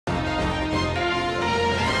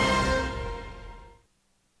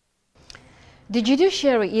The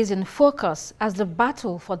judiciary is in focus as the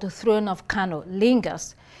battle for the throne of Kano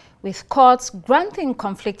lingers, with courts granting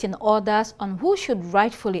conflicting orders on who should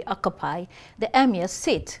rightfully occupy the emir's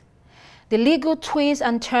seat. The legal twists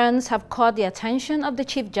and turns have caught the attention of the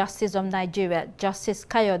Chief Justice of Nigeria, Justice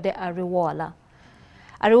Kayode Ariwoola.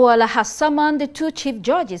 Ariwoola has summoned the two chief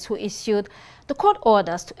judges who issued the court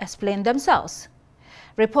orders to explain themselves.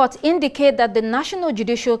 Reports indicate that the National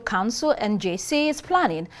Judicial Council, NJC, is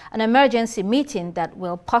planning an emergency meeting that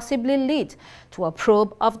will possibly lead to a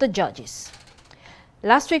probe of the judges.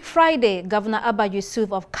 Last week Friday, Governor Abba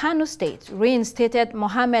Yusuf of Kano State reinstated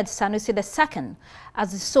Mohammed Sanusi II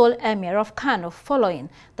as the sole emir of Kano following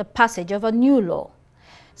the passage of a new law.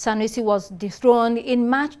 Sanusi was dethroned in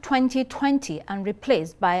March 2020 and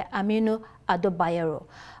replaced by Aminu Ado Bayero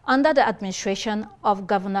under the administration of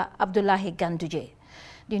Governor Abdullahi Ganduje.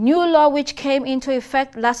 The new law, which came into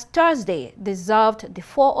effect last Thursday, dissolved the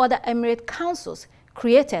four other emirate councils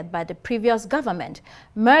created by the previous government,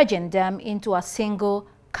 merging them into a single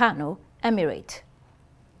Kano Emirate.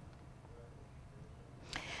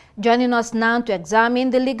 Joining us now to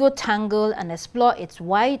examine the legal tangle and explore its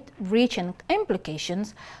wide-reaching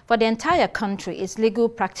implications for the entire country is legal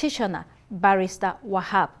practitioner Barrister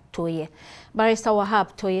Wahab Toye. Barrister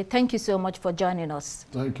Wahab Toye, thank you so much for joining us.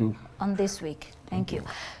 Thank you. On this week. Thank you.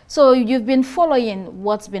 So you've been following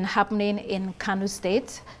what's been happening in Kano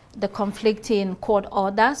State, the conflicting court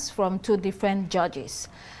orders from two different judges.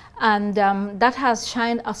 And that has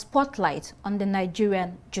shined a spotlight on the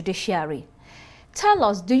Nigerian judiciary. Tell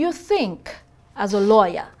us, do you think, as a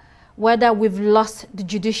lawyer, whether we've lost the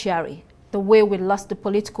judiciary the way we lost the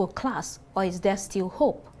political class, or is there still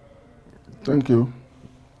hope? Thank you,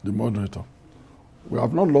 the moderator. We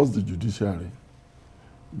have not lost the judiciary.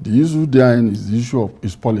 The issue therein is the issue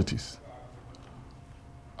of politics.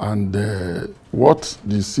 And what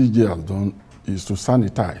the CJ has done is to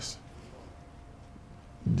sanitize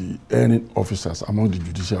the earning officers among the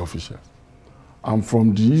judicial officials. And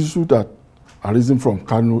from the issue that arisen from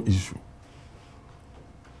Kano issue,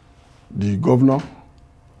 the governor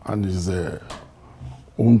and his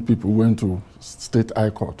own people went to State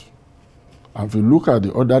High Court. And if you look at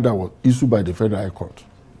the order that was issued by the Federal High Court,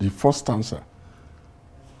 the first stanza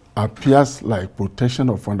appears like protection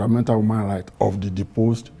of fundamental human rights of the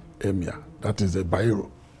deposed emir, that is a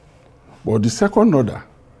Bayero. But the second order,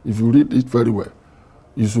 if you read it very well,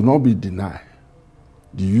 you should not be denied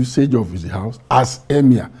the usage of his house as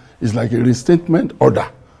emir. It's like a restatement order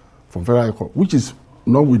from Federal High Court, which is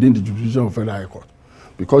not within the jurisdiction of Federal High Court.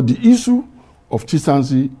 Because the issue of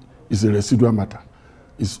chieftaincy is a residual matter.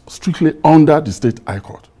 It's strictly under the State High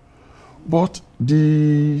Court. But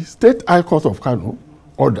the State High Court of Kano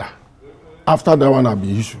order, after that one had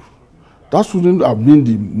been issued, that shouldn't have been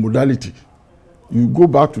the modality. You go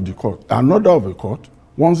back to the court. An order of a court,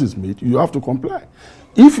 once it's made, you have to comply.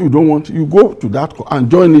 If you don't want, you go to that court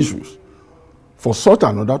and join issues for such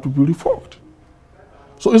an order to be revoked.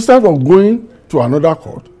 So instead of going to another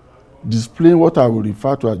court, displaying what I will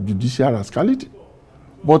refer to as judicial rascality.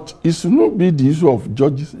 But it should not be the issue of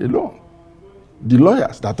judges alone. The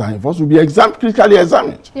lawyers that are involved will be critically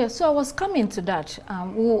examined. Yeah, so I was coming to that.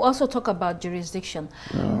 We will also talk about jurisdiction.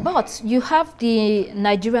 Yeah. But you have the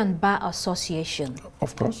Nigerian Bar Association.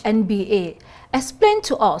 Of course. NBA. Explain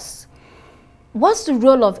to us, what's the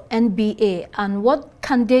role of NBA and what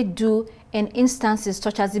can they do in instances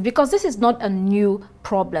such as this? Because this is not a new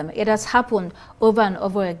problem. It has happened over and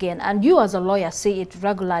over again. And you as a lawyer see it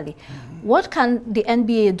regularly. What can the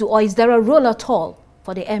NBA do, or is there a role at all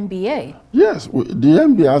for the NBA? Yes, the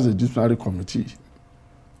NBA has a disciplinary committee.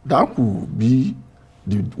 That could be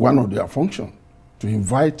one of their functions, to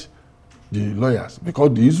invite the lawyers.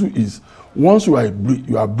 Because the issue is, once you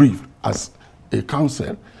are briefed as a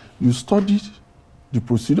counsel, you study the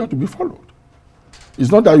procedure to be followed.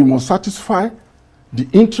 It's not that you must satisfy the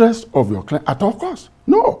interest of your client at all costs.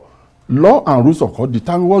 No. Law and rules of court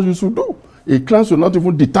determine what you should do. A client should not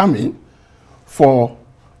even determine for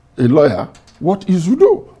a lawyer what he should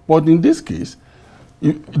do. But in this case,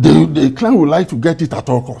 the client would like to get it at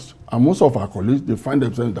all costs. And most of our colleagues, they find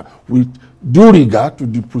themselves that with due regard to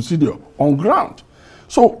the procedure on ground.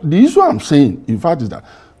 So the issue I'm saying, in fact, is that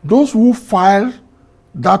those who file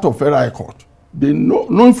that of Federal High Court, they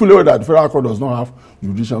knowing fully well that the Federal High Court does not have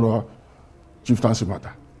judicial or chieftaincy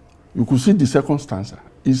matter. You could see the second stanza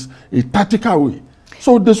is a tactical way.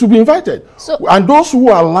 So they should be invited. So, and those who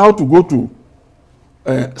are allowed to go to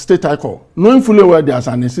State High Court, knowing fully well there's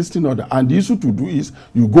an existing order, and the issue to do is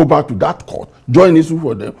you go back to that court, join issue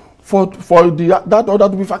for them, for that order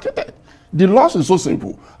to be vacated. The law is so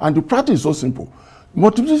simple, and the practice is so simple.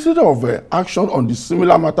 multiplicity of action on the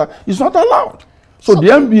similar matter is not allowed. So the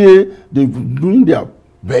NBA, they're doing their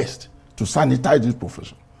best to sanitize this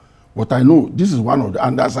profession. But I know this is one of the,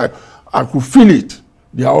 and as I could feel it,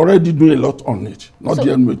 they are already doing a lot on it. Not the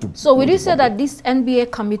NBA to. So would you say that this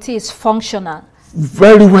NBA committee is functional?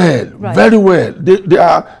 Very well, right. Very well. They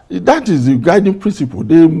are, that is the guiding principle.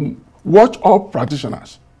 They watch all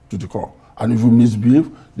practitioners to the core. And if you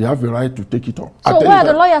misbehave, they have the right to take it up. So why are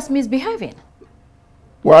the lawyers misbehaving?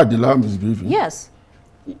 Why are the lawyers misbehaving? Yes.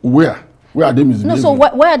 Where? Where are they misbehaving? No, so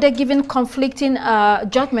why are they giving conflicting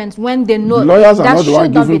judgments when they know the lawyers are that not the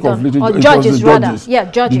one giving conflicting judgments? Or judges, rather.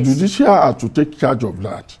 Yeah, judges. The judiciary are to take charge of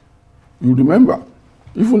that. You remember,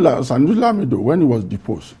 even Sanusi Lamido, when he was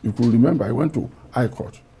deposed, you could remember, he went to High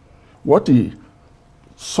Court. What he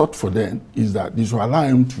sought for then is that this will allow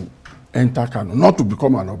him to enter Kano, not to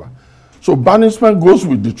become an Oba. So banishment goes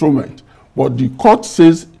with dethronement, but the court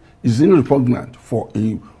says it's repugnant for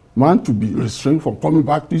a man to be restrained from coming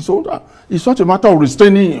back to his order. It's not a matter of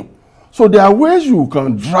restraining him. So there are ways you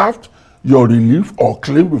can draft your relief or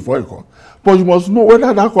claim before a court, but you must know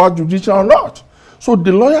whether that court is judicial or not. So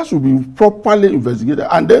the lawyers will be properly investigated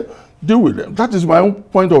and then deal with them. That is my own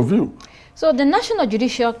point of view. So the National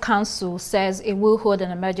Judicial Council says it will hold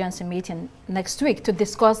an emergency meeting next week to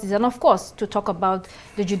discuss this and, of course, to talk about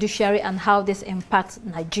the judiciary and how this impacts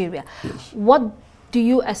Nigeria. Yes. What do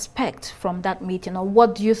you expect from that meeting, or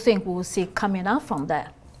what do you think we will see coming out from there?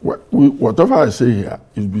 Well, whatever I say here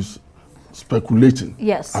is speculating.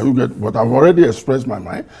 Yes. But I've already expressed my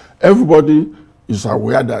mind. Everybody is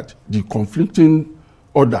aware that the conflicting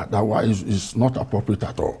order that is not appropriate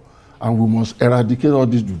at all. And we must eradicate all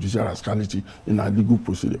this judicial rascality in our legal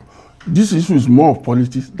procedure. This issue is more of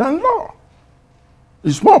politics than law.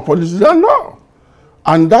 It's more politics than law.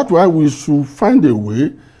 And that's why we should find a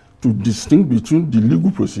way to distinguish between the legal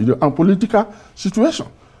procedure and political situation.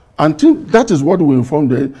 And think that is what will inform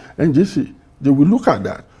the NJC. They will look at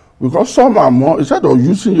that. Because some are more, instead of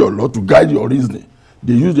using your law to guide your reasoning,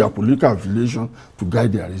 they use their political affiliation to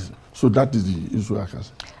guide their reasoning. So that is the issue I can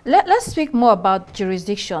say. Let's speak more about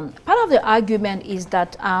jurisdiction. Part of the argument is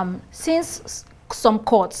that since some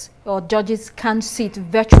courts or judges can sit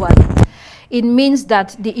virtually, it means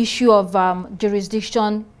that the issue of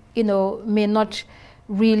jurisdiction, may not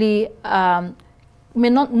really,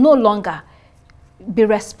 no longer be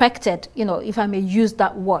respected, if I may use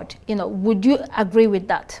that word. Would you agree with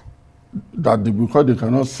that? That because they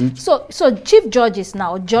cannot sit? So chief judges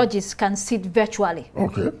now, judges can sit virtually.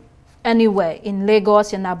 Okay. Anywhere in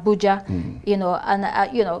Lagos, in Abuja,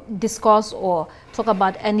 and discuss or talk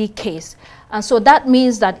about any case. And so that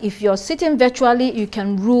means that if you're sitting virtually, you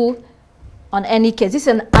can rule on any case. This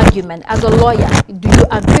is an argument. As a lawyer, do you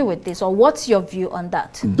agree with this, or what's your view on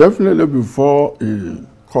that? Definitely, before a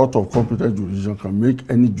court of competent jurisdiction can make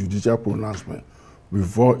any judicial pronouncement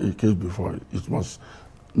before a case before it must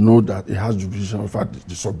know that it has jurisdiction over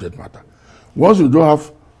the subject matter. Once you don't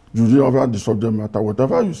have jurisdiction over the subject matter,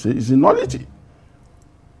 whatever you say is a nullity.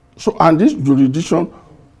 So, and this jurisdiction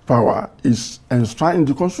power is enshrined in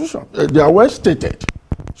the Constitution. They are well stated.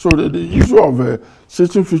 So the issue of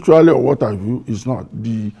sitting virtually or what have you is not.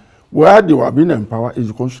 Where they were being empowered is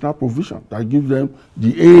the constitutional provision that gives them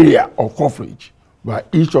the area of coverage by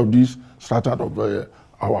each of these strata of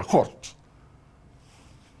our courts.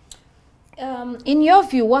 In your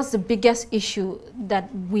view, what's the biggest issue that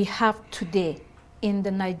we have today in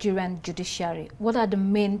the Nigerian judiciary? What are the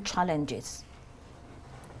main challenges?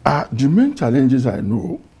 The main challenges I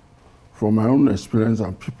know from my own experience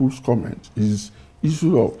and people's comments is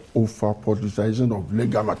issue of over-politicization of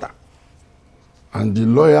legal matter. And the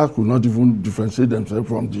lawyers could not even differentiate themselves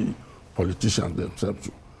from the politicians themselves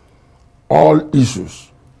too. All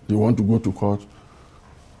issues, they want to go to court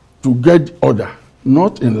to get order,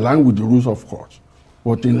 not in line with the rules of court,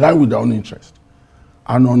 but in line with their own interest.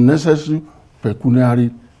 And unnecessary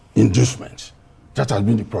pecuniary inducements. That has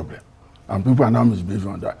been the problem. And people are now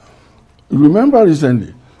misbehaving on that. You remember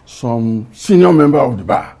recently, some senior member of the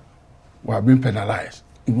bar were being penalized,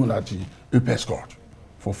 even at the apex court,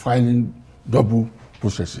 for filing double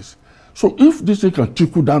processes. So if this thing can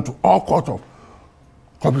trickle down to all courts of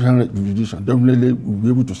competent jurisdiction, definitely we'll be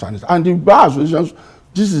able to stand it. And the bar associations,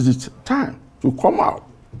 this is the time to come out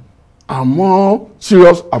and more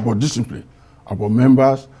serious about discipline, about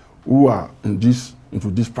members who are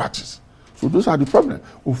into this practice. So those are the problems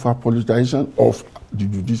of politicization of the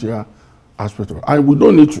judicial aspect of it. And we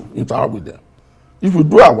don't need to interact with them. If we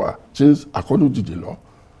do our things according to the law,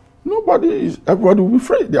 everybody will be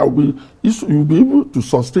free. You'll be able to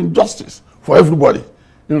sustain justice for everybody,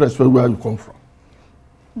 in respect of where you come from.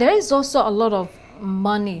 There is also a lot of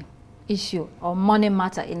money, issue or money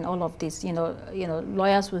matter in all of this.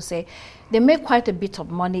 Lawyers will say they make quite a bit of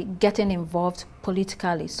money getting involved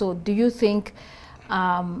politically. So do you think there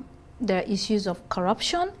are issues of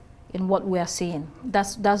corruption in what we are seeing?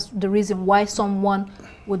 That's the reason why someone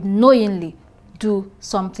would knowingly do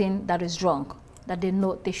something that is wrong, that they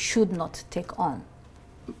know they should not take on.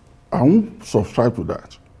 I won't subscribe to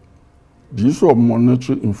that. The issue of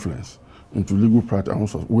monetary influence into legal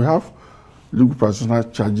practice, we have Legal Practitioner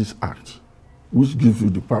Charges Act, which gives you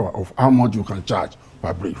the power of how much you can charge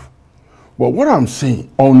per brief. But what I'm saying,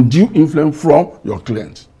 undue influence from your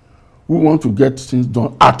clients who want to get things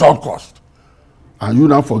done at all cost, and you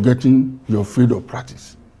now forgetting your field of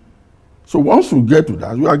practice. So once you get to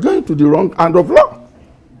that, you are going to the wrong end of law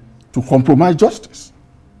to compromise justice.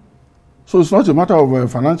 So it's not a matter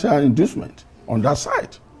of financial inducement on that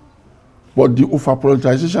side, but the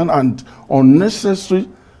over-politicization and unnecessary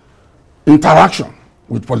interaction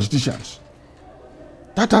with politicians.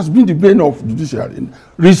 That has been the bane of judiciary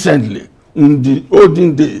recently. In the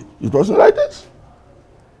olden days, it wasn't like this.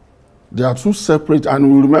 They are two separate,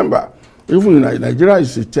 and we remember, even in Nigeria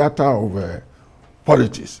is a theater of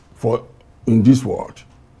politics in this world.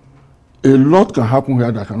 A lot can happen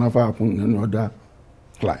here that can never happen in any other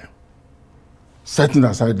clime. Setting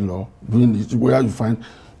aside the law, doing it where you find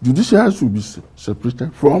judiciary should be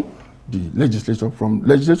separated from the legislature, from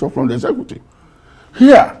the executive.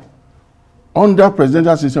 Here, under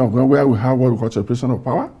presidential system of government, where we have what we call separation of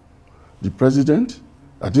power, the president,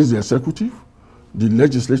 that is the executive, the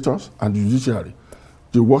legislators, and the judiciary,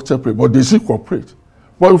 they work separate, but they still cooperate.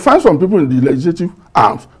 But we find some people in the legislative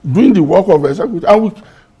arms doing the work of the executive, and we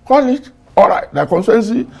call it, all right, the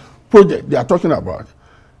constituency project they are talking about.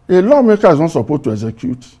 A lawmaker is not supposed to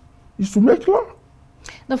execute, it's to make law.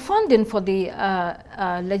 The funding for the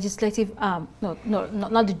legislative arm,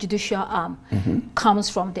 not the judicial arm, comes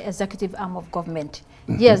from the executive arm of government.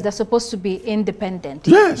 Yes, they're supposed to be independent.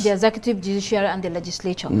 Yes. The executive, judiciary, and the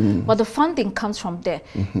legislature. But the funding comes from there.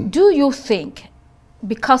 Do you think,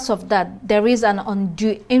 because of that, there is an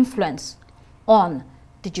undue influence on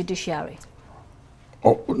the judiciary?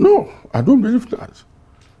 Oh, no, I don't believe that.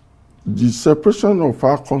 The separation of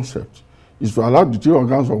our concept is to allow the three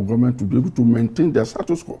organs of government to be able to maintain their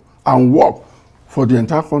status quo and work for the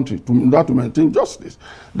entire country to maintain justice.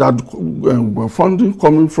 That funding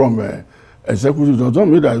coming from executive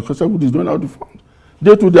doesn't mean that executive is doing out the fund.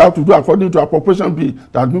 They too, they have to do according to appropriation bill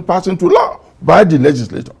that has been passed into law by the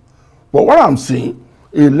legislator. But what I'm saying,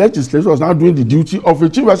 a legislator is now doing the duty of a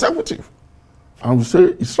chief executive. And we say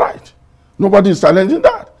it's right. Nobody is challenging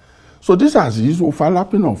that. So this has this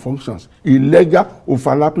overlapping of functions, illegal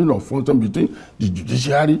overlapping of functions between the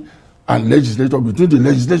judiciary and legislature, between the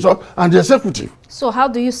legislature and the executive. So how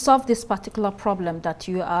do you solve this particular problem that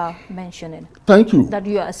you are mentioning? Thank you. That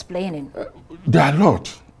you are explaining? There are a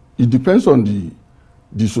lot. It depends on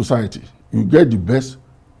the society. You get the best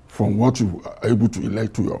from what you are able to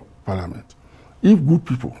elect to your parliament. If good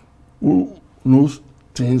people who knows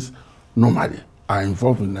things normally are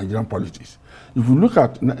involved in Nigerian politics, if you look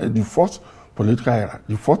at the first political era,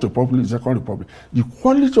 the Fourth Republic, the Second Republic, the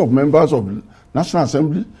quality of members of the National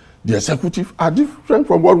Assembly, the executive, are different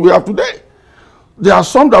from what we have today. There are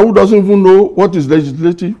some that who doesn't even know what is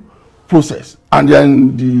legislative process, and they are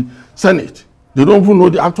in the Senate. They don't even know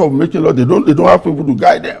the act of making law. They don't have people to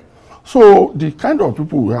guide them. So the kind of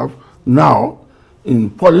people we have now in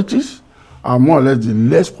politics are more or less the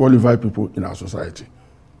less qualified people in our society,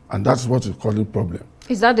 and that's what is causing problem.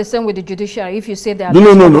 Is that the same with the judiciary? If you say there are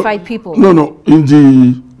qualified people? No. In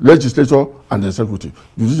the legislature and the executive,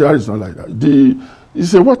 judiciary is not like that.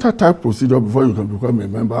 It's a watertight procedure before you can become a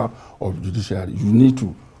member of judiciary. You need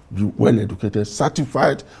to be well educated,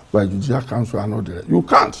 certified by Judicial Council and all that. You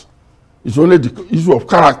can't. It's only the issue of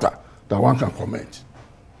character that one can comment.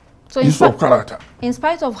 So issue of character. In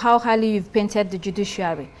spite of how highly you've painted the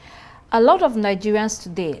judiciary, a lot of Nigerians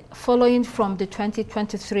today, following from the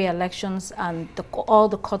 2023 elections and all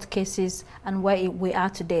the court cases and where we are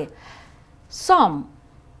today, some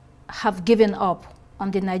have given up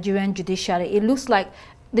on the Nigerian judiciary. It looks like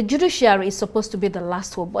the judiciary is supposed to be the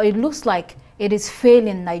last hope, but it looks like it is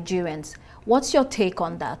failing Nigerians. What's your take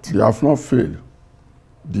on that? They have not failed.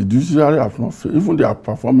 The judiciary have not failed. Even they are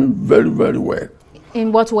performing very, very well.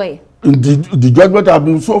 In what way? The judgment have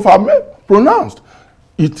been so far pronounced.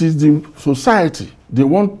 It is the society. They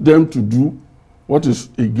want them to do what is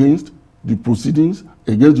against the proceedings,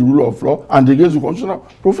 against the rule of law, and against the constitutional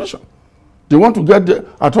profession. They want to get there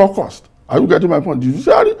at all cost. Are you getting my point? The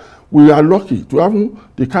judiciary, we are lucky to have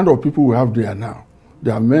the kind of people we have there now.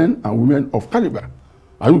 They are men and women of caliber.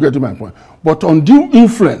 Are you getting my point? But undue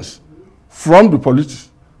influence from the politics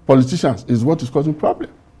politicians is what is causing problem.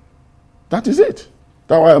 That is it.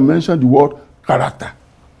 That's why I mentioned the word character.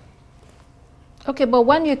 Okay, but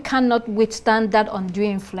when you cannot withstand that undue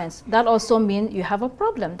influence, that also means you have a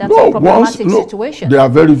problem. That's No, a problematic situation. There are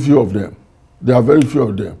very few of them. There are very few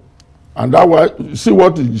of them. And that's why, see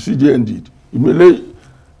what the CJN did. Immediately,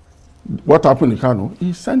 what happened in Kano,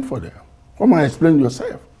 he sent for them. Come and explain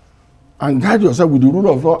yourself. And guide yourself with the rule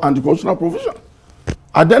of law and the constitutional provision.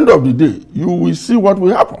 At the end of the day, you will see what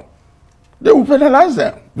will happen. They will penalize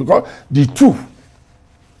them because the two,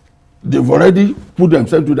 they've already put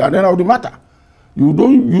themselves to the end of the matter. You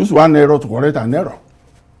don't use one error to correct an error.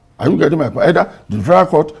 Are you getting my point? Either the federal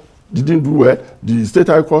court didn't do well, the state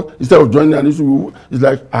high court, instead of joining an issue, it's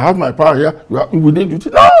like, I have my power here, we need duty.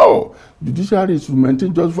 No! Judiciary is to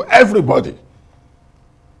maintain justice for everybody.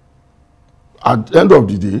 At the end of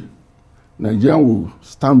the day, Nigeria will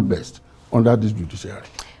stand best under this judiciary.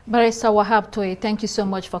 Barrister Wahab Toye, thank you so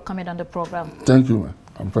much for coming on the program. Thank you, man.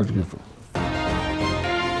 I'm very grateful.